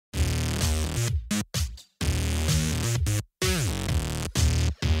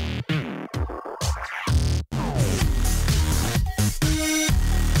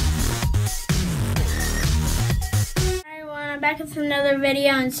back with another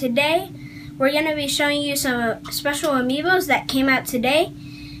video, and today we're going to be showing you some special Amiibos that came out today.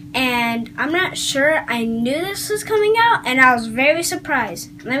 And I'm not sure I knew this was coming out, and I was very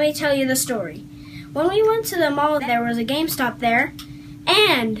surprised. Let me tell you the story. When we went to the mall, there was a GameStop there,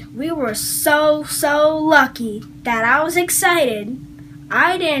 and we were so lucky that I was excited.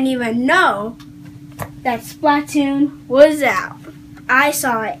 I didn't even know that Splatoon was out. I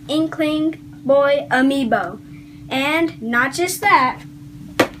saw an Inkling Boy Amiibo, and not just that,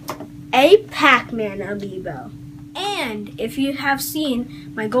 a Pac-Man Amiibo. And if you have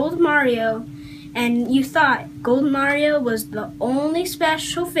seen my Gold Mario and you thought Gold Mario was the only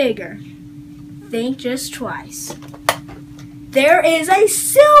special figure, think just twice. There is a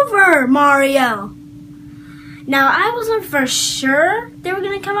Silver Mario. Now, I wasn't for sure they were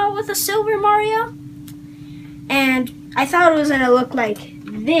going to come out with a Silver Mario, and I thought it was going to look like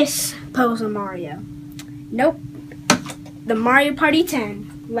this pose of Mario. Nope. The Mario Party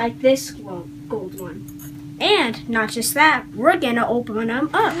 10, like this gold one. And not just that, we're going to open them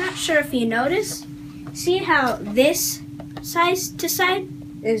up. I'm not sure if you noticed. See how this side to side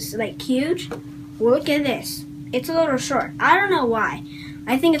is like huge? Look at this. It's a little short. I don't know why.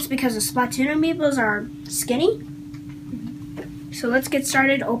 I think it's because the Splatoon Amiibos are skinny. So let's get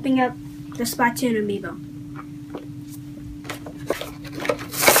started opening up the Splatoon Amiibo.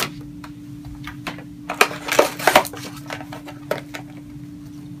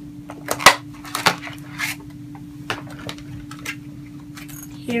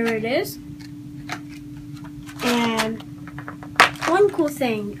 Here it is. And one cool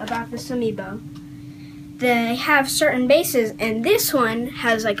thing about this Amiibo, they have certain bases, and this one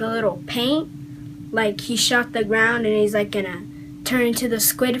has like a little paint, like he shot the ground and he's like gonna turn into the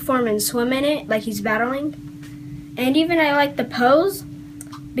squid form and swim in it like he's battling. And even I like the pose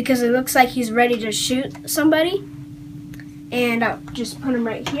because it looks like he's ready to shoot somebody. And I'll just put him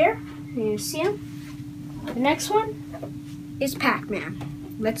right here and you see him. The next one is Pac-Man.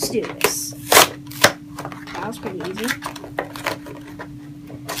 Let's do this. That was pretty easy.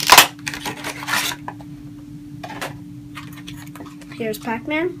 Here's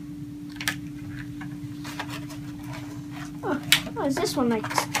Pac-Man. Oh, is this one like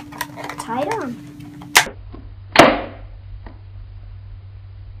tied on?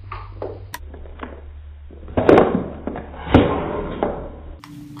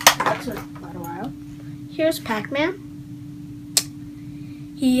 That took quite a while. Here's Pac-Man.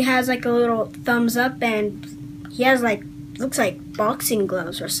 He has like a little thumbs up, and he has like, looks like boxing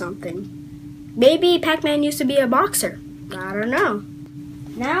gloves or something. Maybe Pac-Man used to be a boxer. I don't know.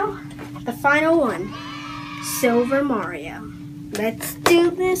 Now, the final one, Silver Mario. Let's do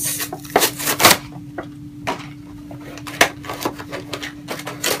this.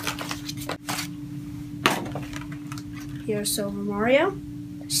 Here's Silver Mario.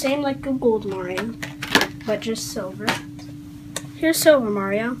 Same like a Gold Mario, but just silver. Here's Silver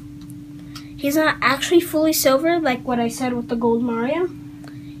Mario. He's not actually fully silver like what I said with the Gold Mario.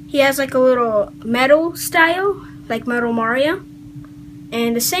 He has like a little metal style, like Metal Mario.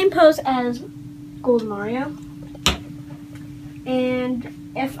 And the same pose as Gold Mario. And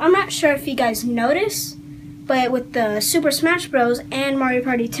I'm not sure if you guys notice, but with the Super Smash Bros. And Mario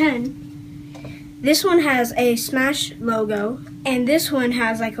Party 10, this one has a Smash logo, and this one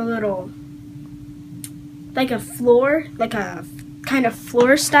has like a little, like a floor, like a kind of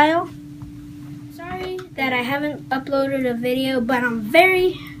floor style. Sorry that I haven't uploaded a video, but I'm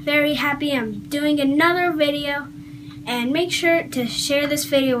very happy I'm doing another video. And make sure to share this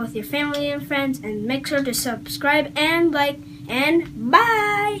video with your family and friends, and make sure to subscribe and like, and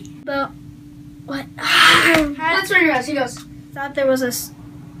bye. But what? Let's turn your eyes. He goes. Thought there was a.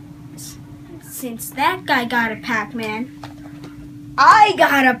 Since that guy got a Pac-Man, I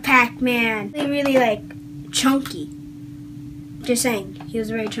got a Pac-Man. Really like chunky. Just saying, he was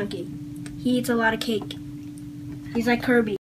very chunky. He eats a lot of cake. He's like Kirby.